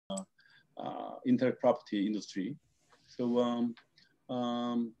intellectual property industry. So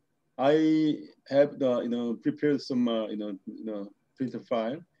I have prepared some printer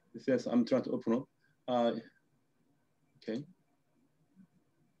file. It says I'm trying to open up. Okay.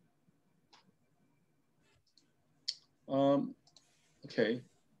 Okay.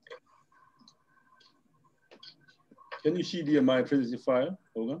 Can you see my presentation file,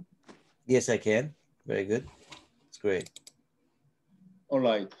 Olga? Yes, I can. Very good. It's great. All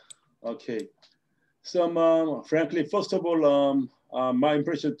right. Okay. So, frankly, first of all, my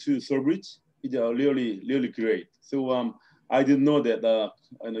impression to Solbridge is really, really great. So I didn't know that a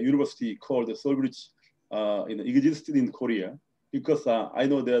university called Solbridge existed in Korea, because I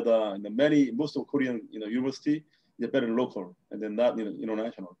know that most of Korean university is very local and then not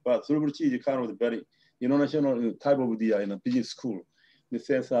international. But Solbridge is kind of the very international type of the business school. In the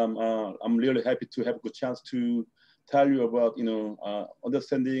sense, I'm really happy to have a good chance to tell you about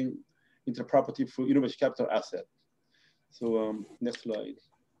understanding intellectual property for university capital asset. So next slide.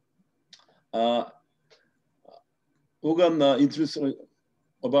 Ogan introduced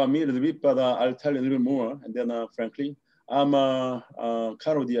about me a little bit, but I'll tell you a little bit more. And then, frankly, I'm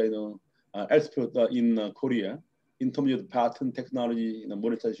kind of the expert in Korea in terms of the patent technology,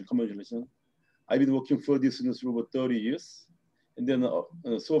 monetization, commercialization. I've been working for this industry for over 30 years. And then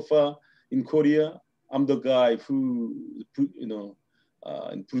so far in Korea, I'm the guy who,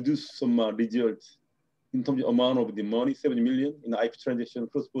 produced some results in terms of amount of the money, 70 million in IP transaction,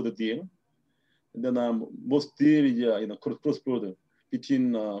 cross-border deal. And then most deal is cross-border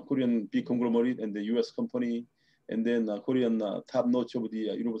between Korean big conglomerate and the US company, and then Korean top-notch of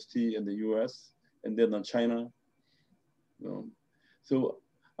the university and the US, and then China. So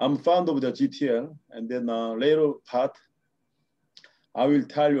I'm fond of the GTL, and then later part, I will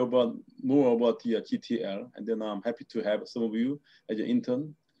tell you more about the GTL, and then I'm happy to have some of you as an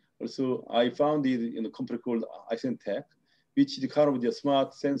intern. Also, I found it in a company called Tech, which is kind of the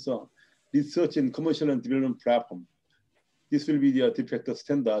smart sensor research and commercial and development platform. This will be the de facto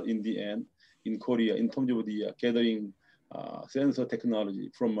standard in the end in Korea in terms of the gathering sensor technology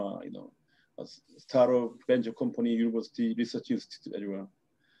from a startup, venture company, university, research institute as well.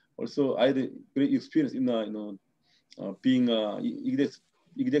 Also, I had a great experience in being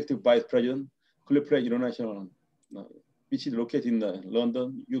executive vice president, Corporate International, which is located in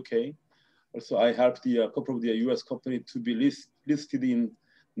London, UK. Also, I helped the couple of the US company to be listed in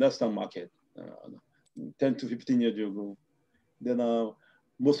Nasdaq market 10 to 15 years ago. Then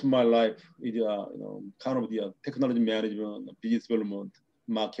most of my life is kind of the technology management, business development,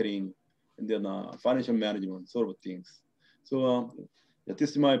 marketing, and then financial management sort of things. So yeah,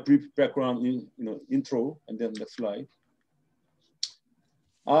 this is my brief background intro, and then next slide.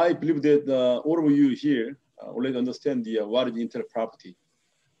 I believe that all of you here already understand what is intellectual property.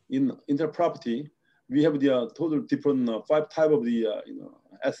 In intellectual property, we have the total different 5 types of the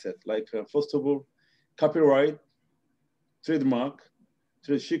asset. Like first of all, copyright, trademark,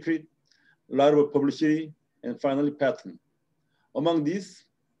 trade secret, right of publicity, and finally patent. Among these,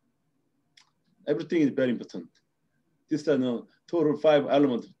 everything is very important. These are total 5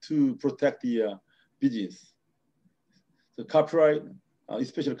 elements to protect the business. So copyright,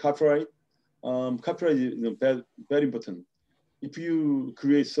 especially copyright, copyright is very important. If you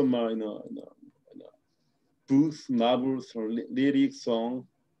create some books, novels, or lyrics, song,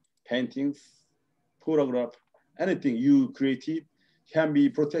 paintings, photograph, anything you created can be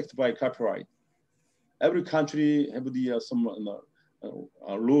protected by copyright. Every country have the some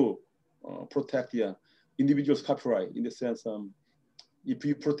law protect the individual's copyright, in the sense if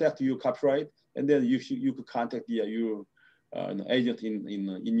you protect your copyright, and then you could contact your agent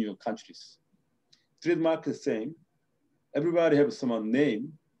in your countries. Trademark is the same. Everybody has some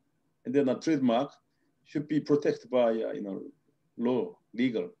name, and then a trademark should be protected by law,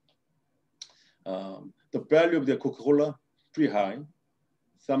 legal. The value of the Coca-Cola pretty high.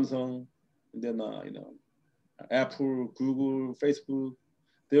 Samsung, and then Apple, Google, Facebook,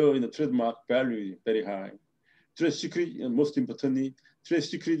 their trademark value is very high. Trade secret, most importantly, trade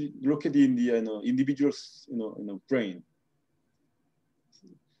secret located in the individual's brain.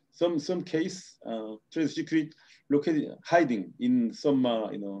 Some case trade secret located hiding in some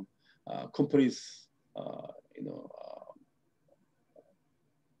companies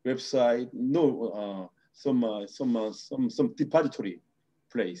website, some depository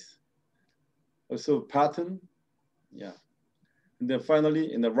place. Also patent, yeah. And then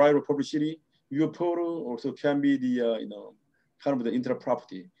finally, in the right of publicity, your photo also can be the kind of the intellectual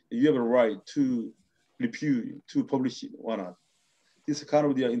property. You have a right to review, to publish it or not. This is kind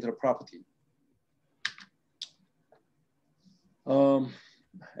of the intellectual property.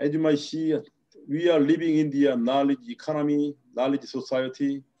 As you might see, we are living in the knowledge economy, knowledge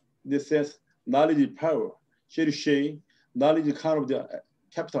society. In this sense, knowledge is power. Share, knowledge is kind of the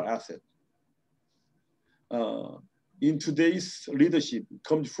capital asset. In today's leadership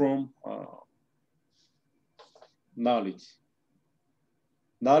comes from knowledge.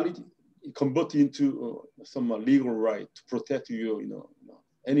 Knowledge is converted into some legal right to protect your,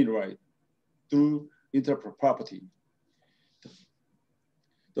 any right through intellectual property.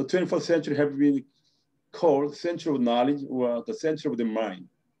 The 21st century have been called century of knowledge or the century of the mind,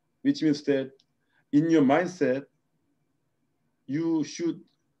 which means that in your mindset, you should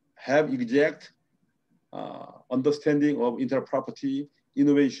have exact understanding of intellectual property,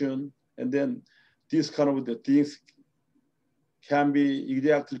 innovation, and then these kind of the things can be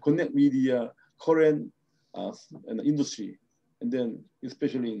exactly connect with the current industry, and then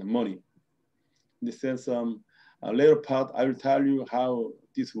especially in the money. In the sense, later part, I will tell you how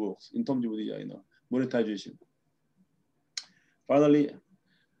this works in terms of the monetization. Finally,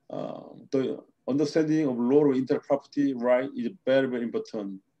 the understanding of law of intellectual property right is very, very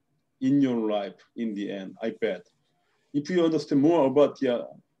important in your life in the end, I bet. If you understand more about the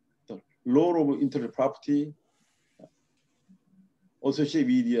law of intellectual property associated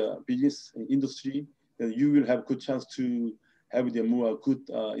with the business industry, then you will have good chance to have the more good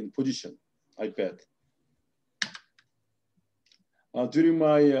in position, I bet. During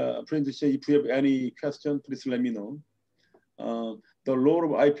my presentation, if you have any question, please let me know. The law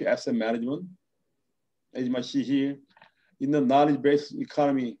of IP asset management, as you might see here, in the knowledge-based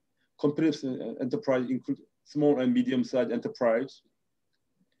economy, companies enterprise include small and medium-sized enterprise,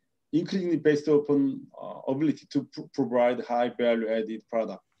 increasingly based upon ability to provide high value-added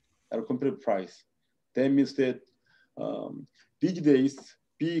product at a competitive price. That means that these days,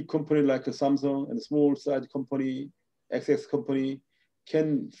 big company like Samsung and small-sized company, XX company,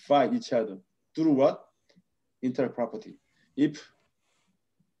 can fight each other through what? Intellectual property. If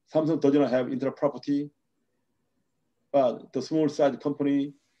Samsung does not have intellectual property, but the small-sized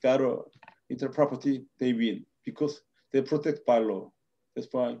company got intellectual property, they win because they protect by law. That's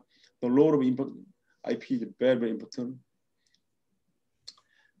why the law of IP is very, very important.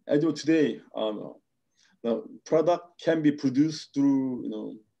 As of today, the product can be produced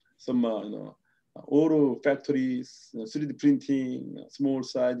through some auto factories, 3D printing, small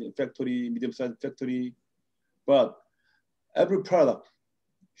size factory, medium sized factory, but every product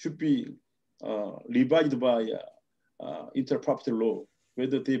should be revised by intellectual property law,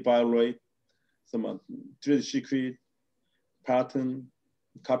 whether they violate some trade secret, patent,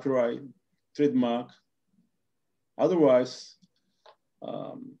 copyright, trademark. Otherwise,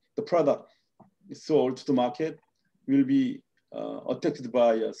 the product is sold to the market will be affected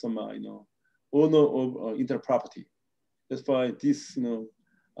by some owner of intellectual property. That's why this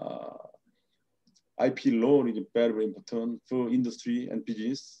IP law is very, very important for industry and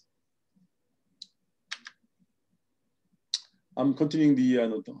business. I'm continuing the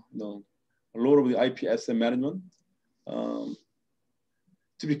law of the IP asset management.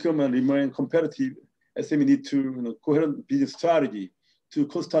 To become and remain competitive, SME need to coherent business strategy to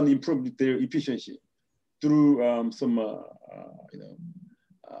constantly improve their efficiency through some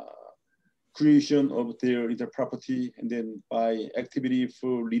creation of their intellectual property, and then by activity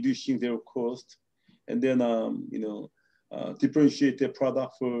for reducing their cost, and then differentiate their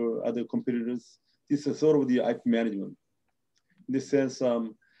product for other competitors. This is sort of the IP management. In this sense,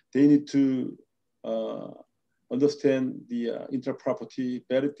 they need to understand the intellectual property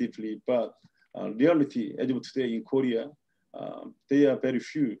very deeply, but reality, as of today in Korea, they are very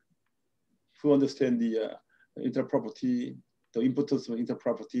few who understand the intellectual property, the importance of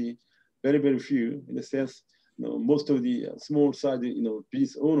intellectual property. Very, very few. In the sense, most of the small size,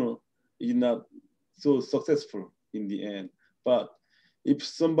 business owner is not so successful in the end. But if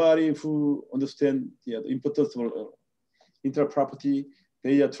somebody who understands the importance of intellectual property,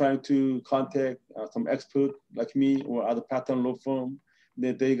 they are trying to contact some expert like me or other patent law firm,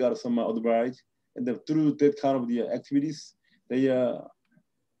 that they got some advice, and then through that kind of the activities, they are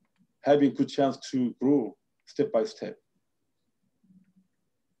having good chance to grow step by step.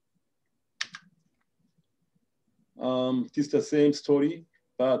 This is the same story,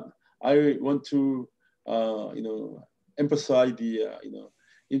 but I want to emphasize the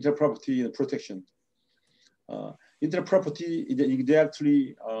intellectual property and protection. Intellectual property is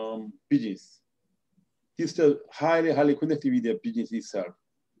exactly business. This is highly connected with the business itself.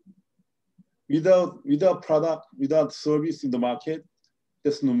 Without product, without service in the market,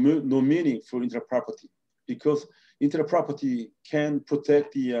 there's no meaning for intellectual property, because intellectual property can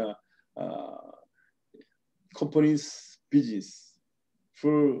protect the company's business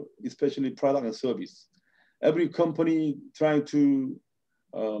for especially product and service. Every company trying to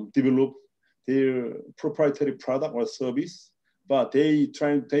develop their proprietary product or service, but they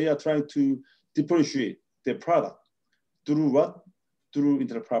are trying to differentiate their product through what? Through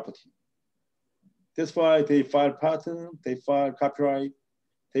intellectual property. That's why they file patent, they file copyright,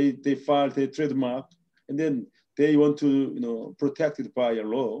 they file their trademark, and then they want to protect it by a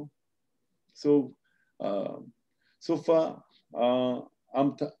law. So so far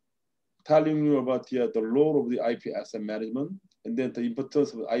I'm telling you about the role of the IP asset management and then the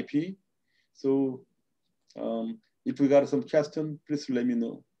importance of IP. So if you got some question, please let me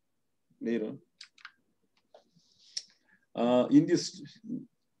know later. In this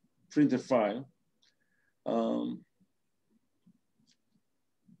printed file,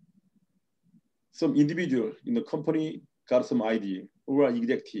 some individual in the company got some idea or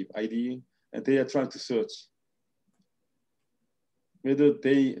executive idea, and they are trying to search whether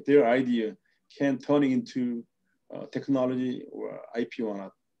their idea can turn into technology or IP or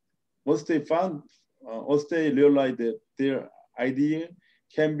not. Once they realize that their idea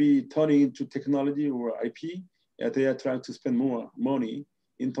can be turning into technology or IP, they are trying to spend more money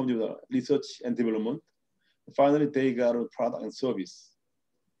in terms of the research and development. Finally, they got a product and service.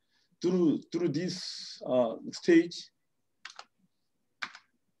 Through this stage,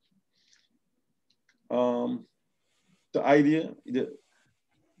 the idea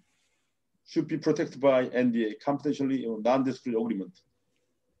should be protected by NDA, confidentially or non-disclosure agreement.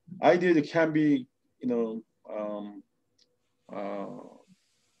 Idea that can be,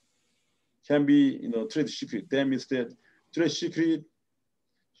 trade secret. That means that trade secret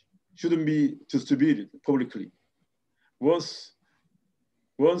shouldn't be distributed publicly. Once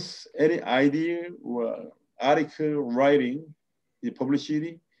any idea or article writing is published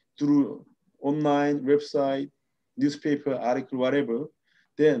through online website, newspaper, article, whatever,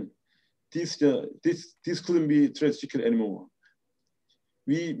 then this couldn't be trade secret anymore.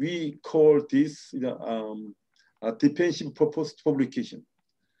 We call this a defensive purpose publication.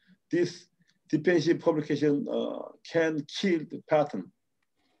 This defensive publication can kill the patent.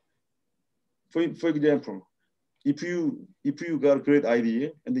 For example, if you got a great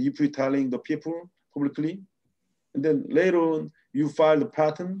idea and if you're telling the people publicly, and then later on you file the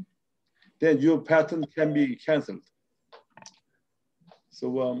patent, then your patent can be canceled.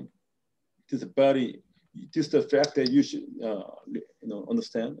 So this is the fact that you should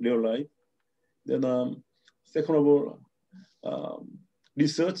understand, realize. Then second of all,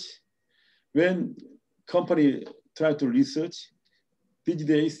 research. When company try to research, these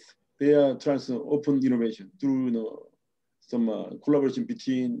days they are trying to open innovation through some collaboration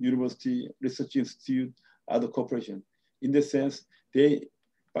between university, research institute, other corporation. In this sense,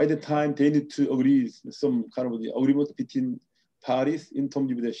 by the time they need to agree some kind of the agreement between parties in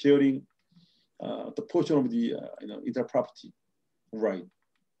terms of the sharing the portion of the intellectual property right.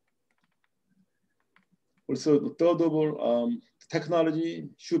 Also, the third of all, technology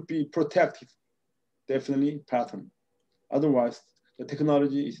should be protected, definitely patent. Otherwise, the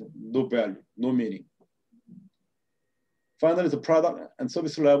technology is no value, no meaning. Finally, the product and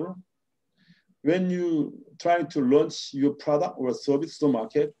service level. When you try to launch your product or service to the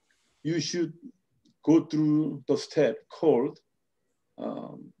market, you should go through the step called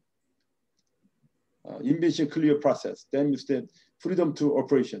invention clear process. That means that freedom to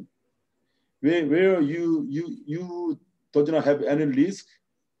operation, where you do not have any risk.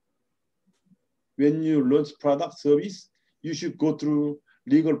 When you launch product service, you should go through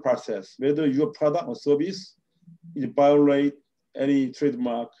legal process, whether your product or service violate any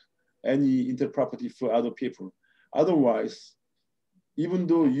trademark, any intellectual property for other people. Otherwise, even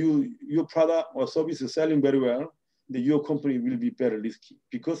though your product or service is selling very well, your company will be very risky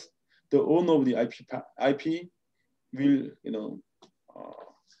because the owner of the IP will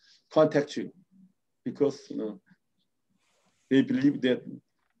contact you because they believe that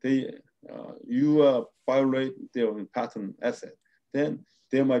you violate their patent asset. Then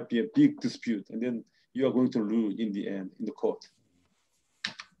there might be a big dispute, and then you are going to lose in the end in the court.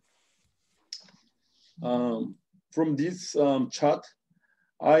 From this chart,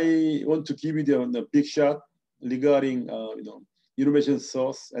 I want to give you the big shot regarding innovation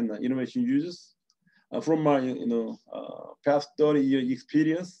source and innovation users. From my past 30-year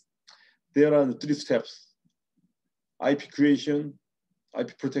experience, there are 3 steps: IP creation,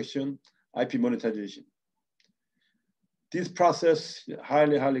 IP protection, IP monetization. This process is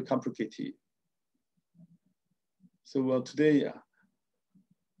highly, highly complicated. So today,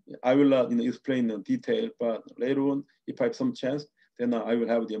 I will explain in detail, but later on, if I have some chance, then I will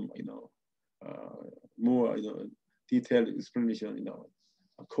have them, more detailed explanation,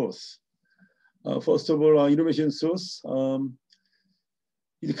 course. First of all, innovation source.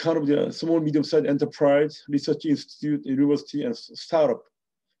 It's kind of the small, medium-sized enterprise, research institute, university, and startup.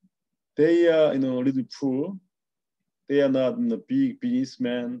 They are, a little poor. They are not big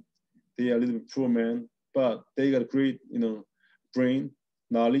businessmen. They are a little poor men, but they got great, brain,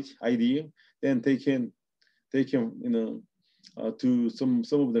 knowledge, idea. Then they can, do some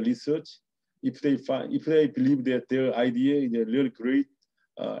of the research. If they believe that their idea is a really great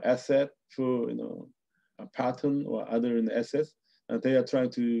asset for, a patent or other assets, and they are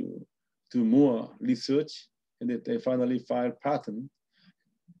trying to do more research, and that they finally file patent.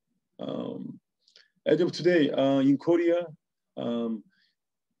 As of today, in Korea,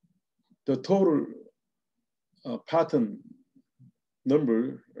 the total patent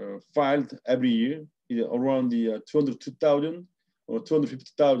number filed every year is around the 202,000 or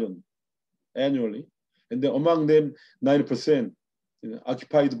 250,000 annually, and then among them, 90%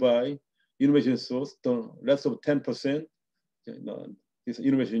 occupied by innovation source. The rest of 10% is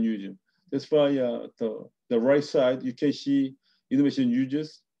innovation user. That's why the right side you can see innovation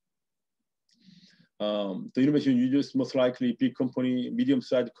users. The innovation users most likely big company,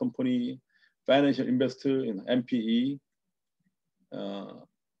 medium-sized company, financial investor, and MPE.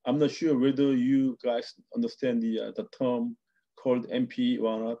 I'm not sure whether you guys understand the term called MPE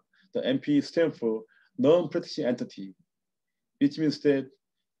or not. The MPE stands for non-practicing entity, which means that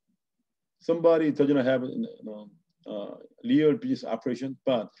somebody doesn't have real business operation,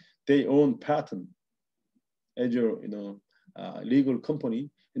 but they own patent as your legal company,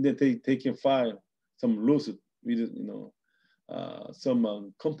 and then they can file some lawsuit with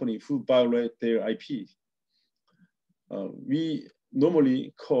some company who violate their IP. We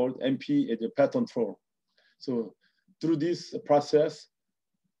normally call MP as a patent troll. So through this process,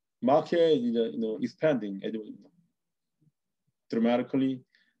 market is expanding dramatically.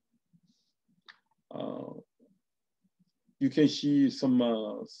 You can see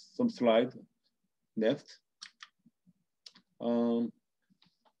some slide next. In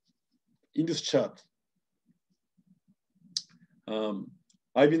this chart,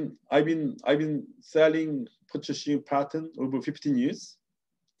 I've been selling, purchasing patent over 15 years.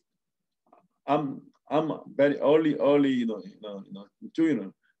 I'm very early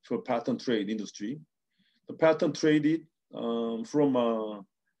joiner for patent trade industry. The patent traded from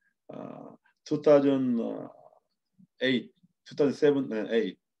 2007 and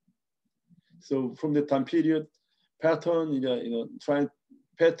 8. So from the time period, patent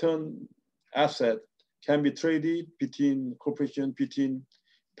patent asset can be traded between corporation, between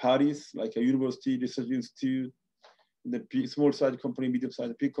parties like a university, research institute, the small size company, medium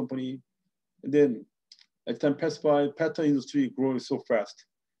size, big company. And then as time passes by, patent industry grows so fast.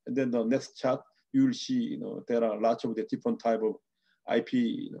 And then the next chart, you will see there are lots of the different type of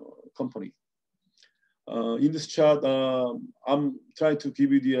IP company. In this chart, I'm trying to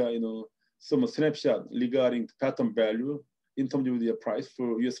give you the some snapshot regarding patent value in terms of the price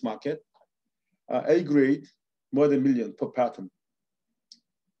for US market. A grade, more than $1 million per patent.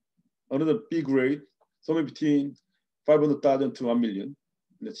 Another B grade, somewhere between 500,000 to 1 million.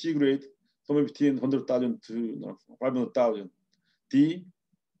 And the C grade, somewhere between 100,000 to 500,000. D,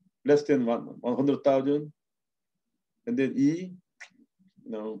 less than 100,000. And then E,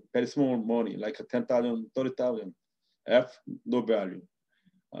 very small money, like 10,000, 30,000. F, no value.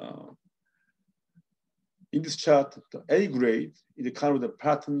 In this chart, the A grade is the kind of the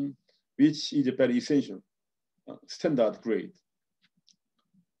patent which is very essential, standard grade.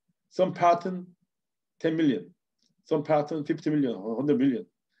 Some patent, 10 million. Some patent, 50 million or 100 million,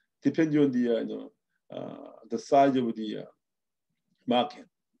 depending on the size of the market.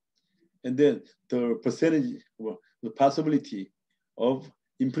 And then the percentage, the possibility of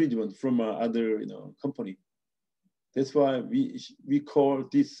infringement from other company. That's why we call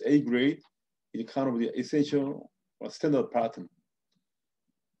this A grade is kind of the essential or standard patent.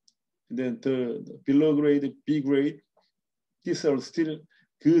 And then the below grade, B grade, these are still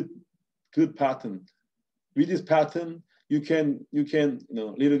good patent. With this patent, you can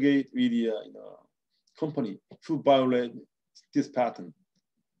litigate with the company who violate this patent.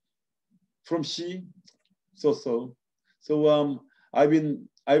 From C, so I've been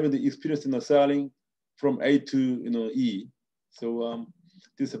experienced in selling from A to E. So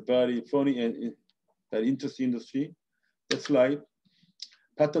this is a very funny and very interesting industry. That's like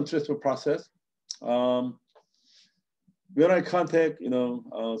patent transfer process. When I contact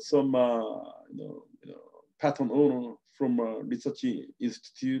some patent owner from a research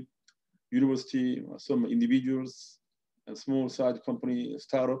institute, university, some individuals, and small size company,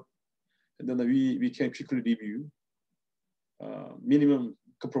 startup, and then we can quickly review. Minimum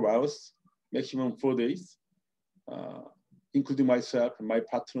couple of hours, maximum 4 days, including myself and my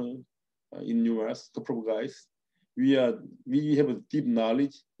partner in US, couple of guys. We have a deep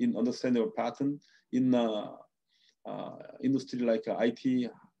knowledge in understanding of pattern in industry like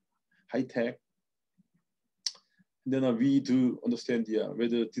IT, high tech. Then we do understand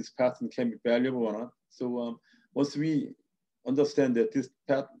whether this pattern can be valuable or not. So once we understand that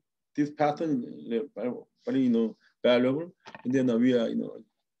this pattern very valuable, and then we are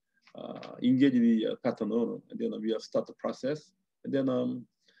engage the pattern owner, and then we start the process, and then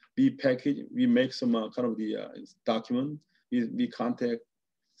we package, we make some kind of the document. We contact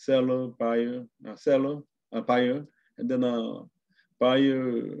seller, buyer, buyer, and then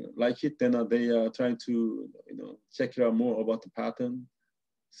buyer like it, then they are trying to check out more about the pattern,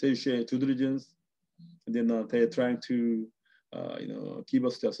 say share due diligence, and then they are trying to give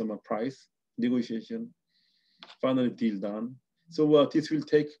us some price negotiation, finally deal done. So this will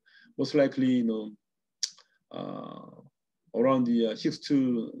take most likely around the 6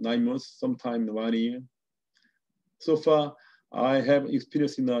 to 9 months, sometime 1 year. So far, I have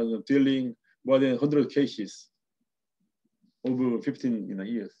experience in dealing more than 100 cases over 15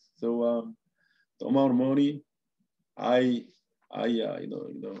 years. So the amount of money I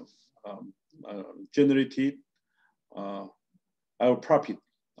generated, our profit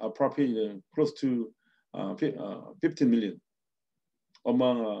close to 15 million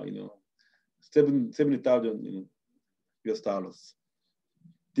among 70,000 US dollars.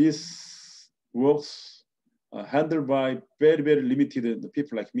 This works handled by very, very limited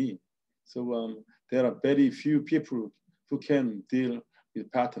people like me. So there are very few people who can deal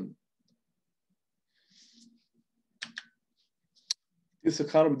with pattern. This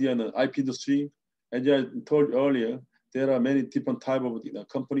is kind of the IP industry. As I told earlier, there are many different types of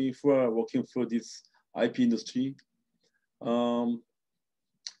companies who are working for this IP industry.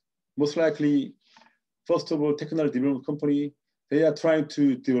 Most likely, first of all, technology development company, they are trying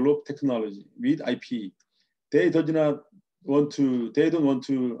to develop technology with IP. They don't want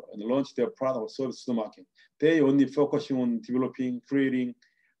to launch their product or service to the market. They only focusing on developing, creating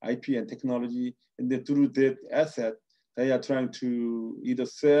IP and technology, and then through that asset, they are trying to either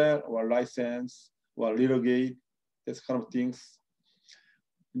sell or license or litigate, this kind of things.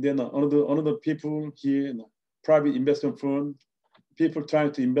 And then another people here, private investment fund, people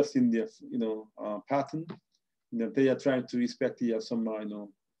trying to invest in their patent. They are trying to expect some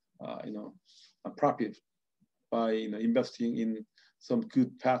profit by investing in some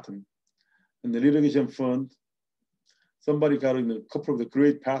good patent. And the litigation fund, somebody got a couple of the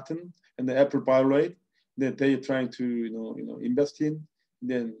great patent and the Apple violate, that they are trying to invest in.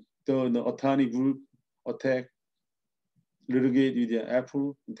 Then the attorney group attack, litigate with the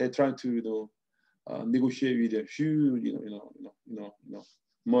Apple. They're trying to negotiate with a huge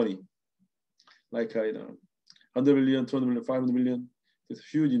money, like 100 million, 200 million, 500 million. It's a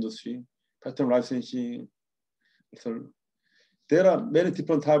huge industry. Patent licensing. So there are many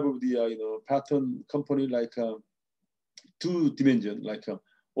different types of the patent company, like two dimension, like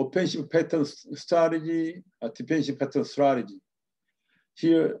offensive patent strategy, defensive patent strategy.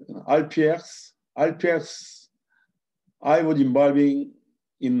 Here, RPX, I was involving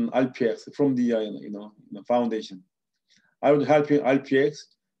in RPX from the foundation. I was helping RPX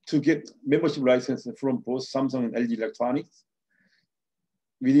to get membership license from both Samsung and LG Electronics.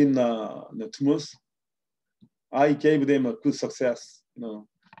 Within 2 months, I gave them a good success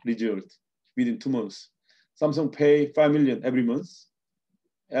result within 2 months. Samsung pay 5 million every month.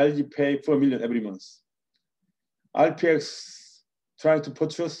 LG pay 4 million every month. RPX trying to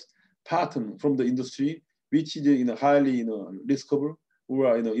purchase patent from the industry, which is highly riskable,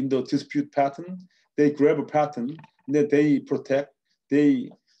 or in the dispute patent. They grab a patent, and then they protect. They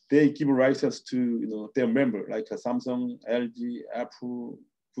give a license to their member, like Samsung, LG, Apple,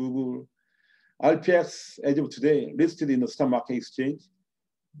 Google. RPX, as of today, listed in the stock market exchange.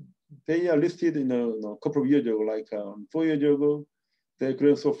 They are listed in a couple of years ago, like 4 years ago. They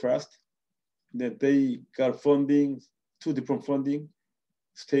grew so fast that they got funding, 2 different funding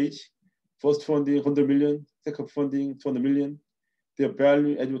stage. First funding, 100 million. Second funding, 200 million. Their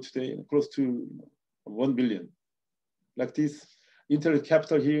value as of today, close to 1 billion. Like this, internet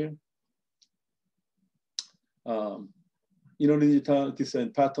capital here. Digital, this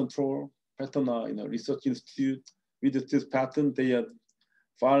patent troll, patent research institute. With this patent, they have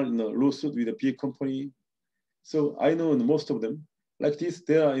filed a lawsuit with a big company. So I know most of them. Like this,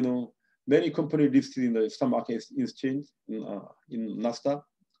 there are many companies listed in the stock market exchange in NASDAQ.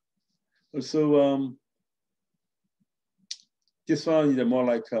 Also, this one is more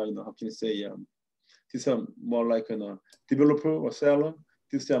like how can you say? This is more like a developer or seller.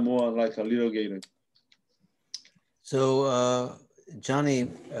 This is more like a litigator. So, Johnny,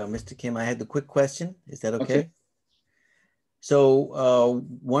 Mr. Kim, I had a quick question. Is that okay? Okay. So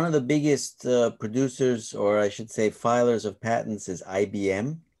one of the biggest producers, or I should say filers of patents, is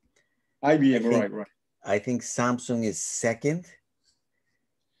IBM. IBM, right. I think Samsung is second.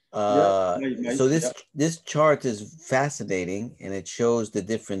 Yeah, So this chart is fascinating, and it shows the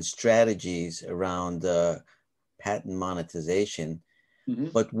different strategies around patent monetization. Mm-hmm.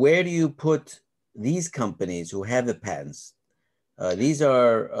 But where do you put these companies who have the patents? These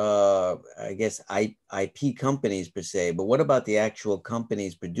are, I guess, IP companies per se, but what about the actual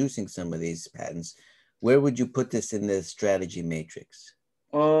companies producing some of these patents? Where would you put this in the strategy matrix?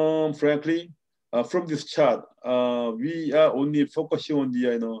 Frankly, from this chart, we are only focusing on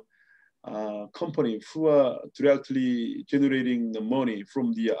the company who are directly generating the money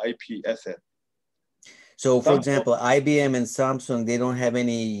from the IP asset. So, for example, IBM and Samsung, they don't have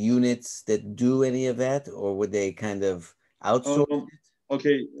any units that do any of that, or would they kind of outsource it?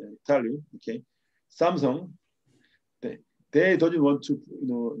 Okay, tell you. Okay, Samsung, they don't want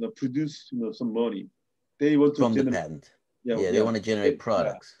to produce some money. They want to from generate, the patent. Yeah, they want to generate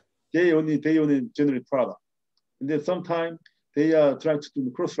products. They only generate product, and then sometimes they are trying to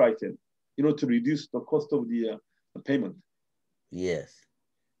do cross-writing, to reduce the cost of the payment. Yes.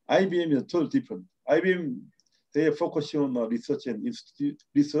 IBM is totally different. IBM, they are focusing on research and institute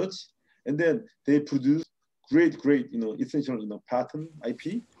research, and then they produce great, essential, patent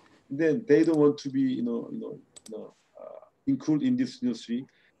IP. And then they don't want to be, included in this industry.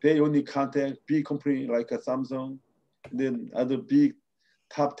 They only contact big company like a Samsung, and then other big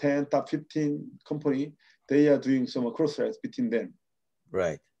top 10, top 15 company. They are doing some cross-rights between them.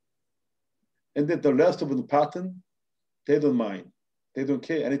 Right. And then the rest of the patent, they don't mind. They don't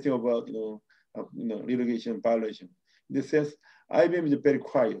care anything about litigation violation. In this sense, IBM is very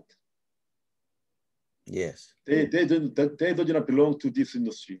quiet. Yes. They do not belong to this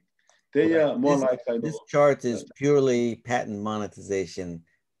industry. They are more this chart is purely patent monetization.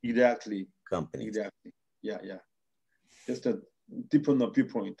 Exactly. Companies. Exactly. Yeah. Just a different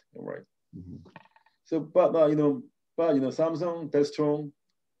viewpoint, right? Mm-hmm. So, but Samsung very strong,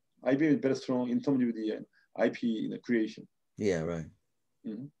 IBM is very strong in terms of the IP creation. Yeah, right.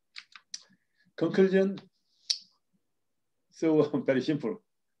 Mm-hmm. Conclusion. So very simple.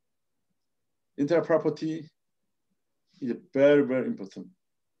 Intellectual property is very, very important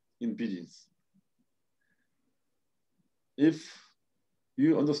in business. If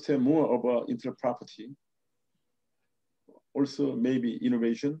you understand more about intellectual property, also maybe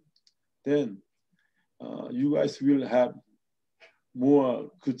innovation, then you guys will have more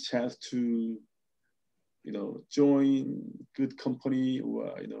good chance to, join good company,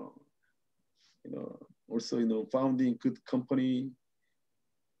 or also founding good company.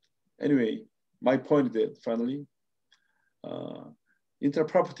 Anyway, my point is that finally,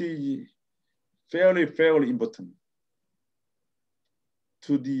 intellectual property fairly important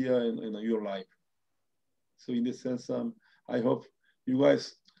to the your life. So in this sense, I hope you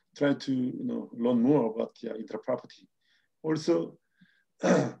guys try to learn more about intellectual property. Also,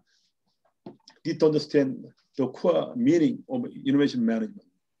 need to understand the core meaning of innovation management.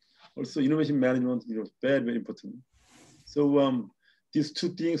 Also, innovation management is very, very important. So these two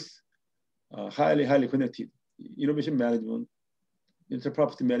things are highly connected. Innovation management, intellectual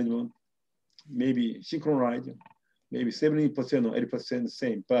property management, maybe synchronized, maybe 70% or 80% the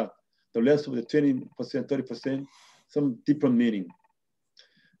same, but the rest of the 20%, 30%, some different meaning.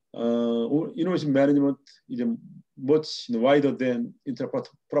 Innovation management is much wider than intellectual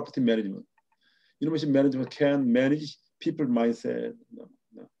property management. Innovation management can manage people's mindset,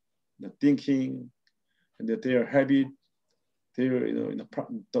 the thinking, and their habit, their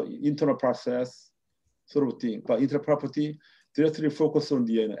the internal process, sort of thing. But intellectual property directly focus on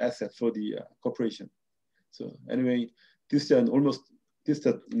the asset for the corporation. So anyway, this is almost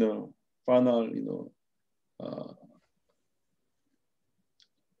final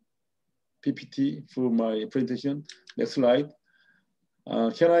PPT for my presentation. Next slide.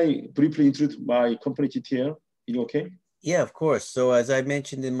 Can I briefly introduce my company GTL? Is it okay? Yeah, of course. So as I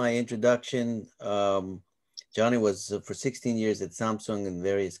mentioned in my introduction, Johnny was for 16 years at Samsung in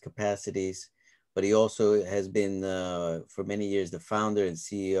various capacities, but he also has been for many years the founder and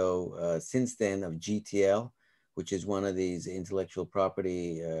CEO since then of GTL, which is one of these intellectual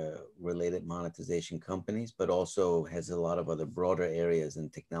property related monetization companies, but also has a lot of other broader areas in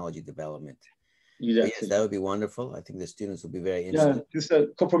technology development. Exactly. So yes, that would be wonderful. I think the students will be very interested. Yeah, just a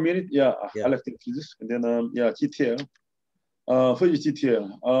couple of minutes. Yeah, I like to introduce. And then, GTL. What is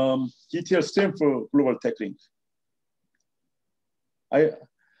GTL? GTL stands for Global Tech Link.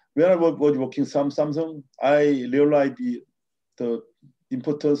 when I was working Samsung, I realized the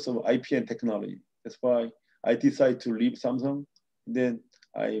importance of IP and technology. That's why I decided to leave Samsung. Then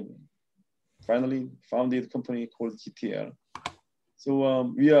I finally founded a company called GTL.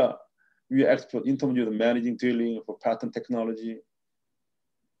 So we are expert in terms of managing drilling for patent technology,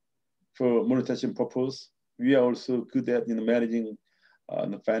 for monetization purpose. We are also good at managing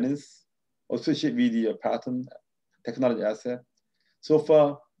the finance associated with the patent technology asset. So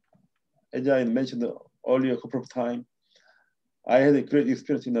far, as I mentioned earlier a couple of times, I had a great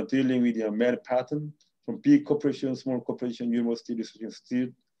experience in dealing with the patent from big corporations, small corporation, university, research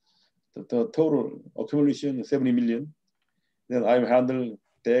institute. The total accumulation is 70 million. Then I've handled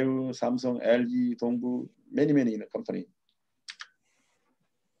Daewoo, Samsung, LG, Dongbu, many in a company.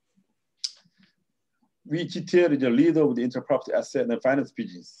 We GTL is the leader of the inter-property asset and finance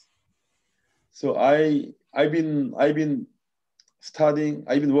business. So I've been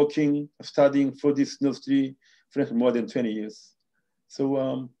working, studying for this industry for more than 20 years.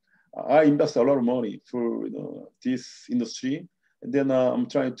 So I invest a lot of money for this industry, and then I'm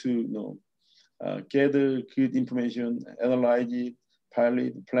trying to gather good information, analyze it,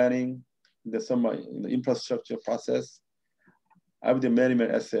 pilot, planning, there's some infrastructure process. I have the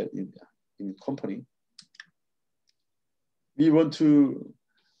management asset in company. We want to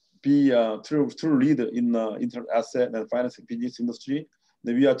be true leader in internet asset and finance business industry.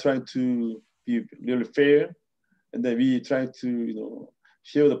 Then we are trying to be really fair, and then we try to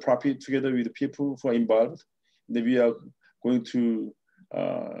share the profit together with the people who are involved. And then we are going to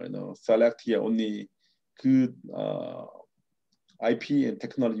select here only good IP and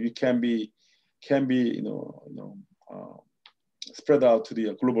technology. We can be spread out to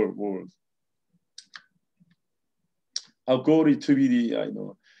the global world. Our goal is to be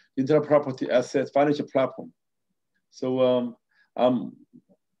the internet property asset financial platform. So I'm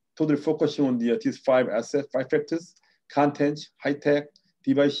totally focusing on these five factors: content, high tech,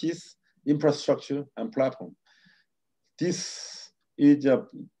 devices, infrastructure, and platform. This is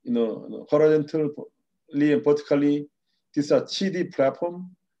horizontally and vertically. These are 3D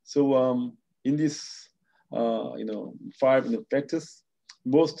platform. So in this five factors,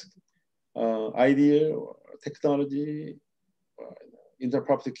 most idea or technology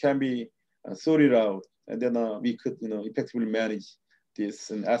interproperty can be sorted out, and then we could effectively manage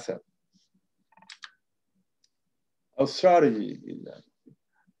this asset. Our strategy is that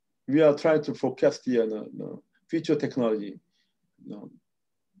we are trying to forecast the future technology,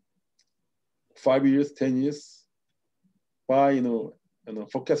 5 years, 10 years. By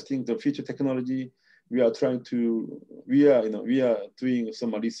forecasting the future technology, we are doing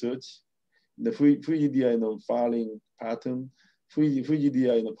some research. The free filing pattern, free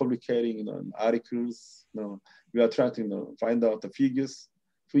publicating articles. We are trying to find out the figures,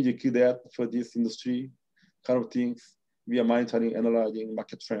 free good at for this industry kind of things. We are monitoring, analyzing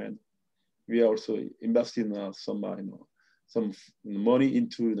market trend. We are also investing some money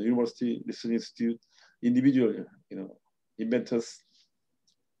into the university, research institute, individual inventors.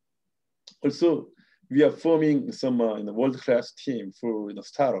 Also, we are forming some world-class team for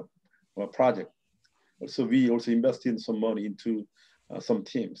startup project. Also, we also invest in some money into some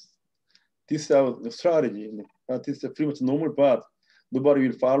teams. This is our strategy. This is pretty much normal, but nobody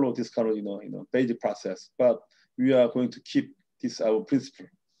will follow this kind of basic process. But we are going to keep this our principle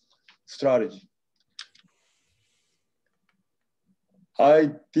strategy.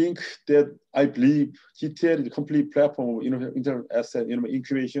 I believe GTL is a complete platform of internet asset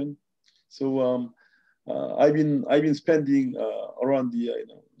incubation. So I've been spending around the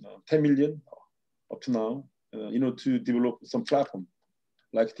 10 million up to now, to develop some platform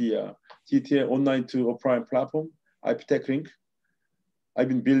like the GTL online to offline platform, IP Tech Link. I've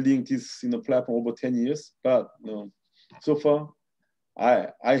been building this platform over 10 years, but so far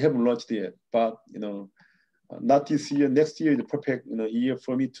I haven't launched it yet. But not this year. Next year is the perfect year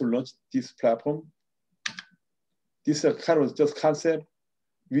for me to launch this platform. This is kind of just concept.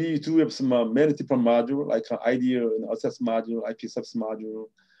 We do have some many different modules like idea and access module, IP service module,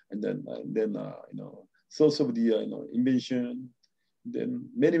 and then source of the invention, then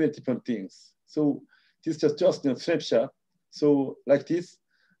many different things. So this is just a snapshot. So like this,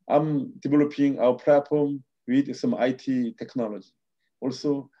 I'm developing our platform with some IT technology.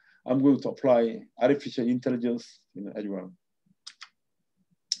 Also, I'm going to apply artificial intelligence as well.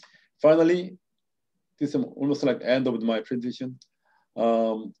 Finally, this is almost like the end of my presentation.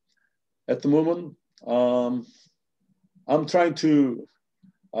 At the moment, I'm trying to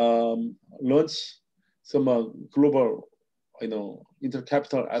launch some global,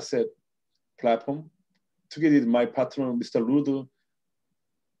 intercapital asset platform together with my partner, Mr. Ludo.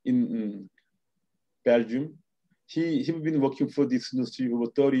 in Belgium. He's been working for this industry over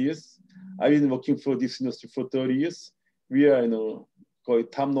 30 years. I've been working for this industry for 30 years. We are,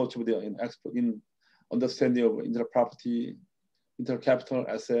 거의 top-notch in expert in understanding of intellectual property, intellectual capital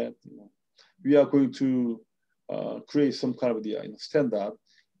asset. We are going to create some kind of standard.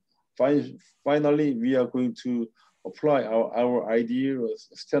 Finally, we are going to apply our idea or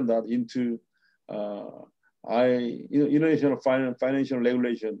standard into international financial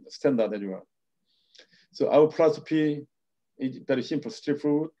regulation standard as well. So our philosophy is very simple,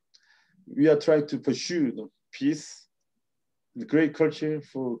 straightforward. We are trying to pursue peace, the great culture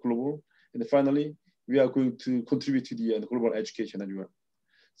for global, and finally, we are going to contribute to the global education as well.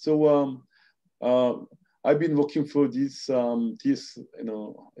 So I've been working for this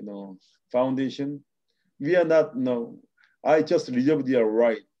foundation. We are not, I just reserve the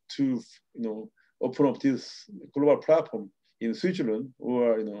right to open up this global platform in Switzerland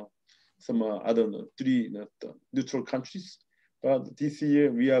or some other three neutral countries. But this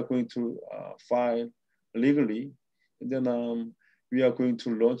year we are going to file legally, and then we are going to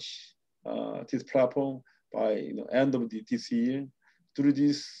launch this platform by end of this year. Through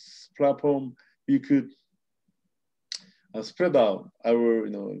this platform, we could spread out our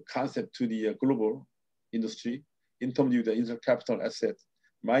concept to the global industry in terms of the intellectual capital asset,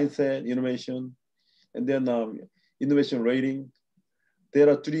 mindset, innovation, and then innovation rating. There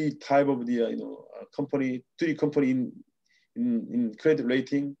are three types of the three company in credit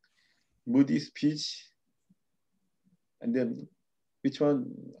rating, Moody's, Fitch, and then which one?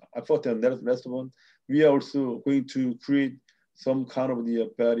 I thought the last one. We are also going to create some kind of the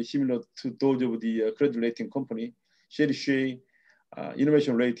very similar to those of the credit rating company, share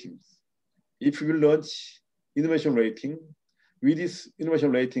innovation ratings. If we launch innovation rating, with this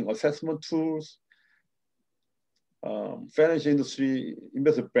innovation rating assessment tools, financial industry,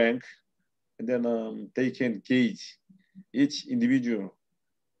 investment bank, and then they can gauge each individual,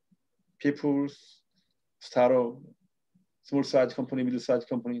 people's, startup, small size company, middle size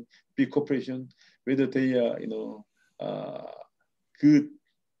company, big corporation, whether they are good,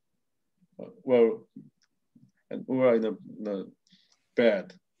 well, or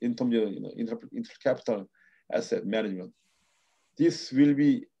bad in terms of inter capital asset management. This will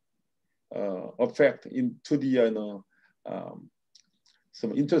be affect into the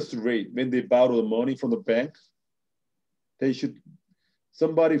some interest rate when they borrow the money from the bank. They should,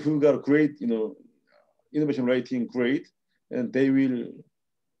 somebody who got great innovation rating great, and they will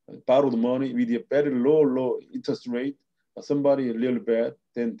borrow the money with a very low interest rate. Somebody really bad,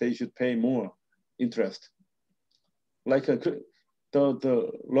 then they should pay more interest. Like the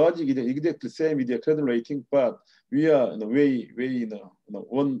logic is exactly the same with the credit rating, but we are way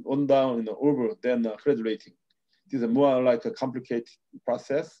one down over than credit rating. This is more like a complicated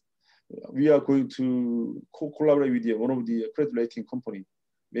process. We are going to collaborate with one of the credit rating company,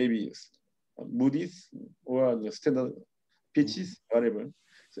 maybe Moody's or Standard Pitches, whatever.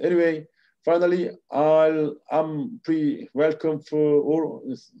 So anyway, finally, I'm pretty welcome for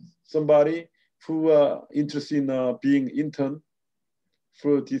all somebody who are interested in being intern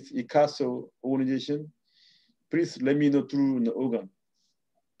for this ICASO organization. Please let me know through organ.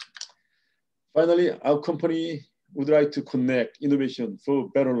 Finally, our company would like to connect innovation for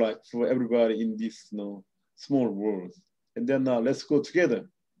better life for everybody in this small world. And then let's go together.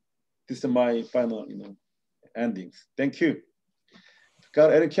 This is my final endings. Thank you.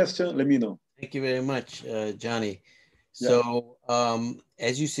 Got any question? Let me know. Thank you very much, Johnny. So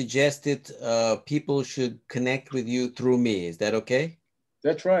as you suggested, people should connect with you through me. Is that okay?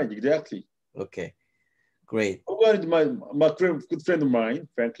 That's right, exactly. Okay, great. Ogan is my good friend of mine,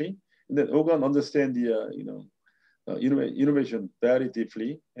 frankly. And then Ogan understand the innovation very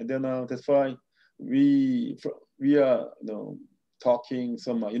deeply, and then that's why we are talking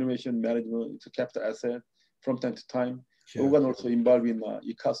some innovation management to capital asset from time to time. Sure. Ogan also involved in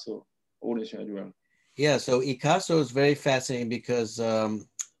ICASO organization as well. Yeah, so ICASO is very fascinating because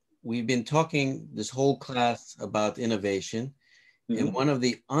we've been talking this whole class about innovation. Mm-hmm. And one of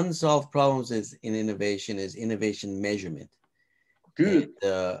the unsolved problems in innovation is innovation measurement. Good.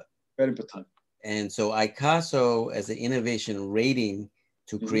 And, very important. And so ICASO, as an innovation rating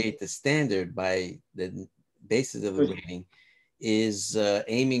to create the standard by the basis of the rating, is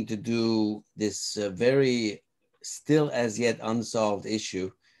aiming to do this very still as yet unsolved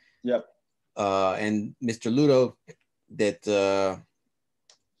issue. Yep. And Mr. Ludo, that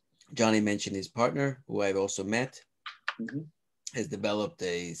Johnny mentioned, his partner, who I've also met, has developed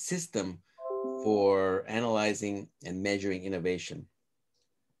a system for analyzing and measuring innovation.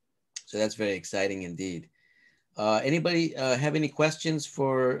 So that's very exciting indeed. Anybody have any questions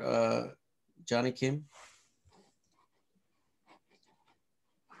for Johnny Kim?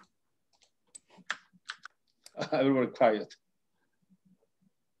 Everyone quiet.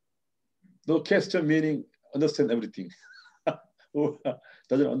 No question meaning understand everything.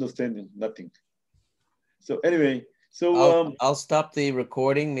 Doesn't understand nothing. So anyway, so I'll stop the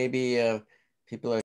recording. Maybe people are